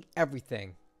seeing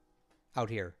everything out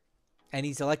here. And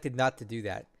he's elected not to do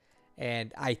that.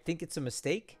 And I think it's a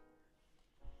mistake.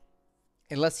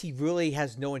 Unless he really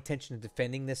has no intention of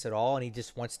defending this at all and he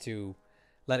just wants to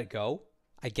let it go.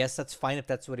 I guess that's fine if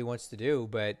that's what he wants to do,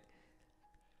 but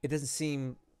it doesn't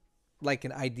seem like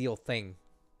an ideal thing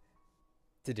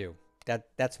to do.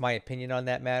 That's my opinion on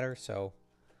that matter. So,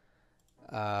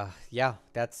 yeah,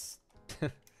 that's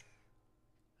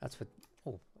that's what.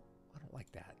 Oh, I don't like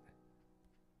that.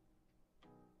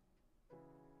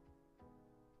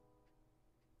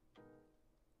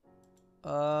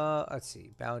 Let's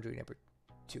see. Boundary number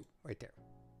 2 right there.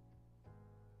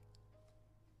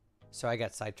 So I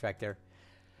got sidetracked there.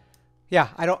 Yeah,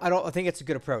 I don't think it's a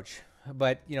good approach,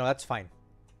 but you know, that's fine.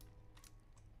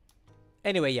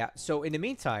 Anyway, yeah. So in the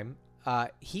meantime,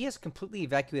 he has completely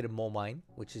evacuated Mole Mine,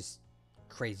 which is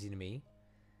crazy to me.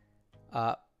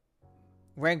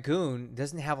 Rangoon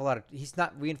doesn't have a lot of. He's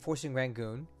not reinforcing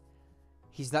Rangoon.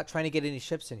 He's not trying to get any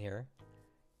ships in here.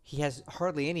 He has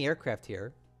hardly any aircraft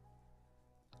here.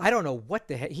 I don't know what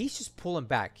the heck. He's just pulling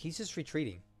back. He's just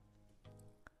retreating.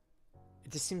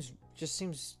 It just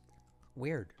seems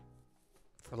weird.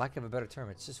 For lack of a better term,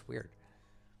 it's just weird.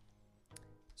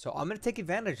 So I'm going to take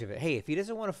advantage of it. Hey, if he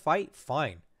doesn't want to fight,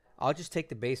 fine. I'll just take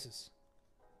the bases.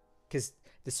 Because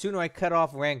the sooner I cut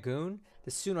off Rangoon,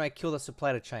 the sooner I kill the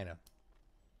supply to China.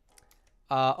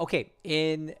 Okay,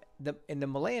 in the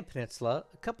Malayan Peninsula,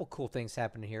 a couple cool things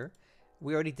happened here.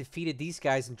 We already defeated these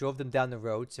guys and drove them down the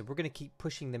road, so we're going to keep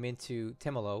pushing them into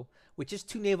Timalo, which is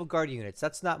 2 Naval Guard units.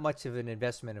 That's not much of an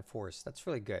investment in force. That's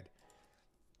really good.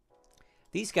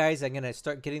 These guys, I'm going to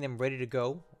start getting them ready to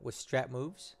go with strat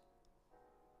moves.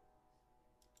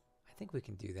 I think we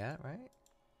can do that, right?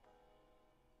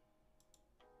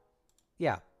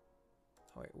 Yeah.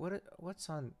 Oh, wait, what's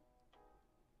on?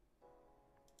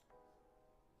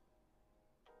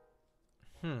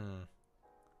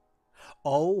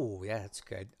 Oh, yeah, that's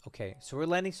good. Okay, so we're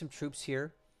landing some troops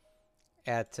here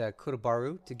at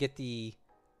Kurobaru to get the...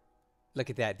 Look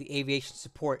at that. The aviation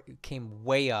support came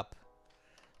way up.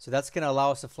 So that's going to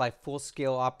allow us to fly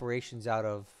full-scale operations out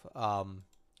of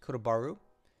Kurobaru.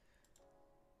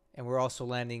 And we're also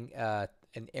landing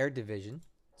an air division.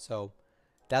 So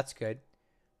that's good.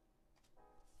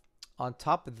 On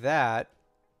top of that,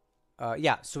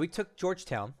 yeah, so we took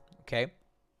Georgetown, okay?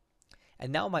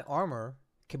 And now my armor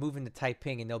can move into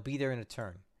Taiping, and they'll be there in a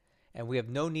turn. And we have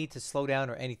no need to slow down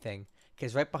or anything,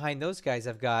 because right behind those guys,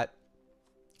 I've got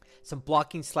some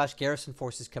blocking / garrison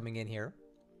forces coming in here.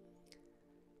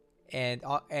 And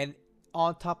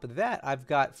on top of that, I've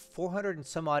got 400 and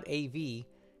some odd AV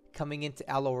coming into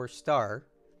Alor Star.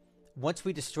 Once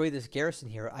we destroy this garrison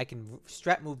here, I can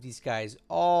strat move these guys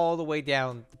all the way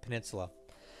down the peninsula.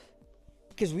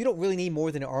 Because we don't really need more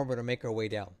than an armor to make our way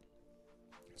down.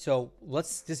 So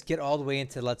let's just get all the way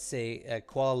into, let's say,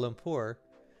 Kuala Lumpur.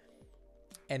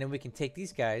 And then we can take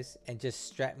these guys and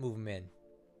just strat move them in.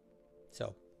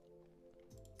 So,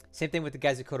 same thing with the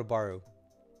guys at Kotobaru.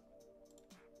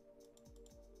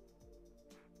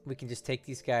 We can just take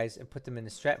these guys and put them in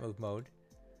the strat move mode.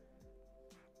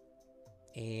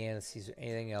 And let's see, is there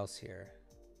anything else here?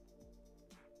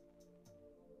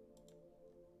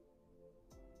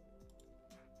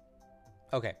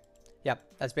 Okay. Yep,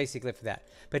 that's basically it for that.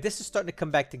 But this is starting to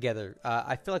come back together.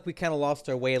 I feel like we kind of lost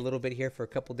our way a little bit here for a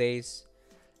couple days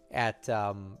at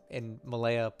in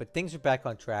Malaya, but things are back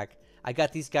on track. I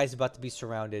got these guys about to be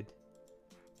surrounded.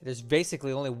 There's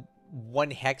basically only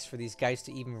one hex for these guys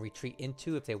to even retreat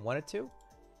into if they wanted to.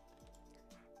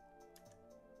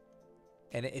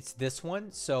 And it's this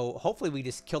one. So hopefully we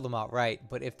just kill them outright.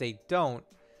 But if they don't,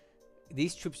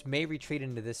 these troops may retreat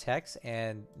into this hex,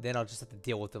 and then I'll just have to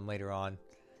deal with them later on.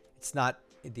 It's not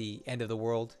the end of the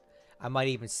world. I might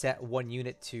even set one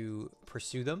unit to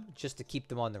pursue them just to keep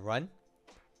them on the run,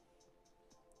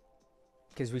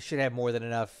 because we should have more than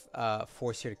enough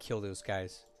force here to kill those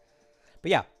guys.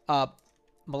 But yeah,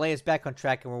 Malaya's back on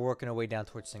track, and we're working our way down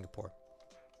towards Singapore.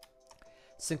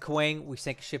 Sinkoang, we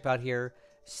sank a ship out here.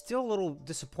 Still a little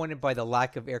disappointed by the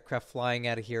lack of aircraft flying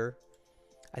out of here.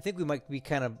 I think we might be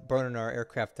kind of burning our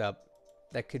aircraft up.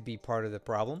 That could be part of the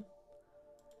problem.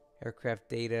 Aircraft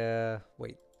data.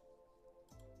 Wait.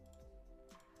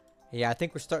 Yeah, I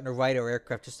think we're starting to ride our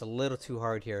aircraft just a little too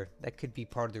hard here. That could be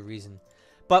part of the reason.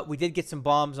 But we did get some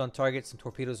bombs on target, some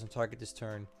torpedoes on target this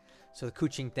turn. So the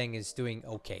Kuching thing is doing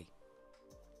okay.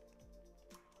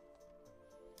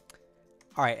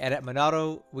 Alright, and at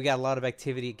Monado, we got a lot of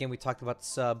activity. Again, we talked about the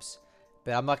subs.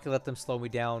 But I'm not going to let them slow me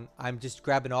down. I'm just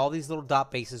grabbing all these little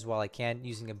dot bases while I can,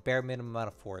 using a bare minimum amount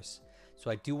of force. So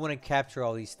I do want to capture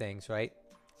all these things, right?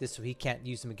 Just so he can't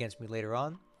use them against me later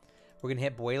on. We're going to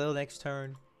hit Buelo next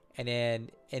turn. And then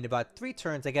in about 3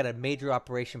 turns, I got a major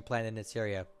operation plan in this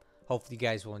area. Hopefully you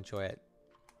guys will enjoy it.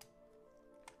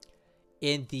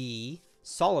 In the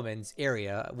Solomons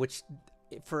area, which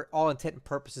for all intent and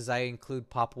purposes, I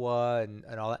include Papua and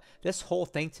all that. This whole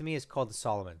thing to me is called the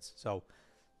Solomons. So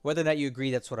whether or not you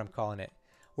agree, that's what I'm calling it.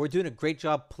 We're doing a great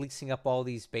job policing up all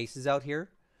these bases out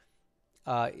here.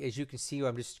 As you can see,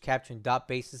 I'm just capturing dot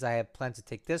bases. I have plans to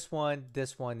take this one,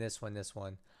 this one, this one, this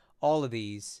one. All of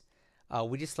these.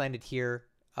 We just landed here.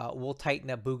 We'll tighten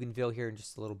up Bougainville here in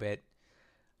just a little bit.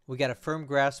 We got a firm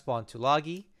grasp on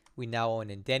Tulagi. We now own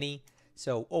Ndeni.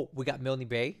 So, we got Milne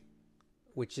Bay,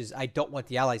 which is, I don't want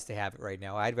the Allies to have it right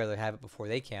now. I'd rather have it before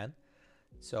they can.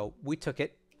 So, we took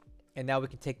it. And now we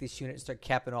can take this unit and start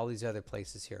capping all these other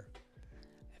places here.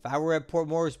 If I were at Port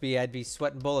Moresby, I'd be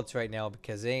sweating bullets right now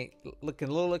because they ain't looking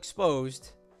a little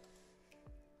exposed.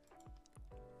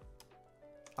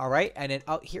 Alright, and then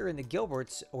out here in the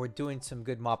Gilberts, we're doing some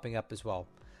good mopping up as well.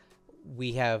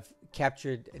 We have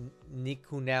captured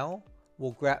Niku now.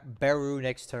 We'll grab Beru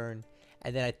next turn.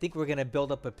 And then I think we're going to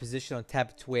build up a position on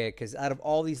Tapatoué, because out of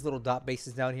all these little dot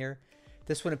bases down here,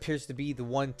 this one appears to be the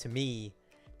one, to me,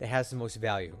 that has the most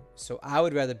value. So I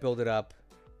would rather build it up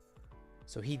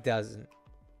so he doesn't,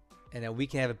 and then we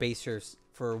can have a base here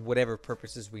for whatever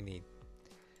purposes we need.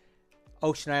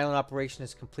 Ocean Island operation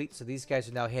is complete, so these guys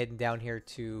are now heading down here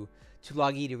to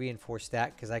Tulagi to reinforce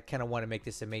that, because I kind of want to make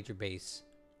this a major base,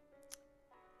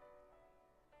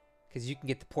 because you can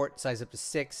get the port size up to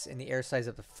 6 and the air size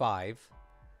up to 5.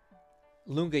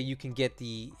 Lunga, you can get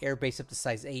the air base up to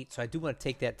size 8, so I do want to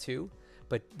take that too.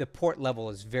 But the port level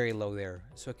is very low there,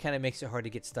 so it kind of makes it hard to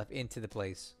get stuff into the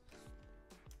place.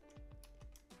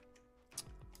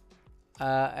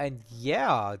 And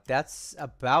yeah, that's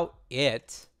about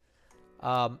it.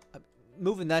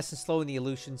 Moving nice and slow in the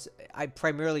Aleutians. I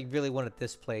primarily really wanted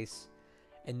this place.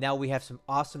 And now we have some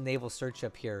awesome naval search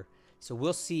up here. So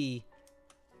we'll see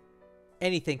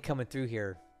anything coming through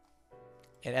here.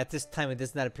 And at this time, it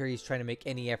does not appear he's trying to make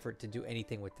any effort to do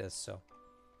anything with this. So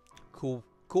cool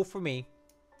for me.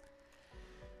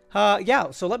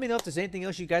 Yeah, so let me know if there's anything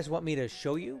else you guys want me to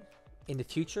show you in the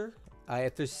future.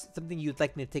 If there's something you'd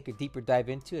like me to take a deeper dive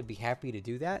into, I'd be happy to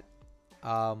do that.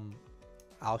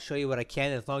 I'll show you what I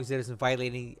can, as long as it doesn't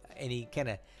violate any kind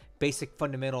of basic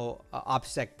fundamental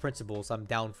OPSEC principles. I'm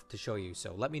down to show you.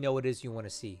 So let me know what it is you want to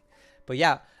see. But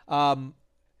yeah, the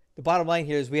bottom line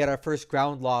here is we had our first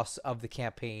ground loss of the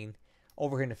campaign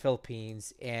over here in the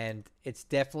Philippines, and it's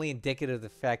definitely indicative of the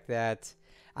fact that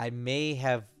I may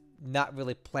have not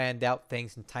really planned out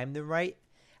things and timed them right.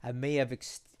 I may have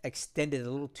extended a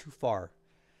little too far.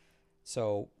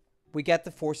 So we got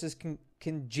the forces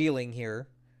congealing here.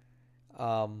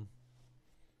 I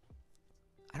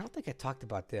don't think I talked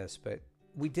about this, but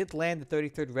we did land the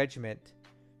 33rd Regiment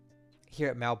here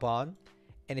at Malbon.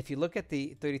 And if you look at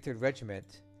the 33rd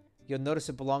Regiment, you'll notice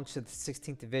it belongs to the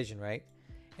 16th Division, right?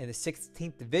 And the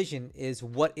 16th Division is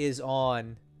what is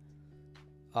on,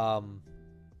 what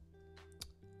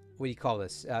do you call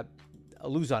this?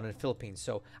 Luzon in the Philippines.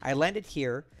 So I landed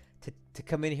here to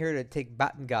come in here to take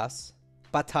Batangas,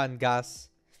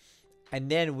 and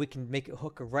then we can make it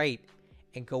hook a right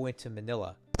and go into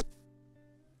Manila.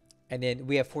 And then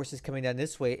we have forces coming down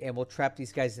this way, and we'll trap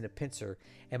these guys in a pincer.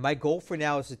 And my goal for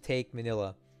now is to take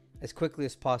Manila as quickly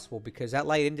as possible, because that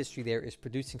light industry there is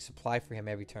producing supply for him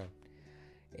every turn.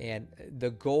 And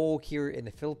the goal here in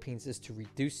the Philippines is to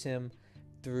reduce him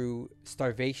through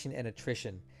starvation and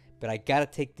attrition. But I gotta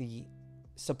take the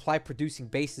supply producing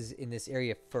bases in this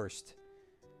area first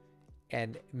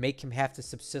and make him have to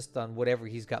subsist on whatever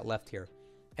he's got left here.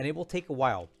 And it will take a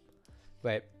while.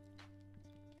 But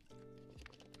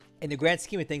in the grand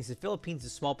scheme of things, the Philippines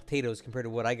is small potatoes compared to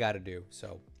what I gotta do.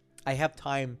 So I have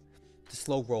time to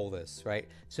slow roll this, right?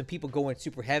 Some people go in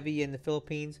super heavy in the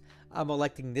Philippines. I'm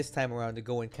electing this time around to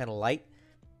go in kind of light.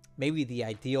 Maybe the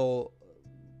ideal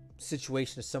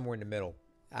situation is somewhere in the middle.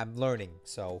 I'm learning,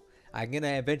 so I'm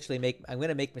gonna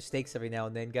make mistakes every now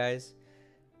and then, guys.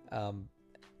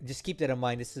 Just keep that in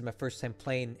mind. This is my first time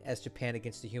playing as Japan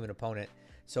against a human opponent,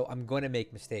 so I'm going to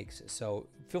make mistakes. So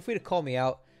feel free to call me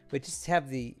out, but just have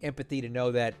the empathy to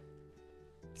know that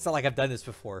it's not like I've done this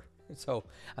before. So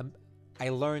I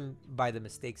learn by the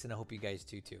mistakes, and I hope you guys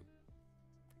do too.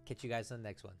 Catch you guys on the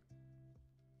next one.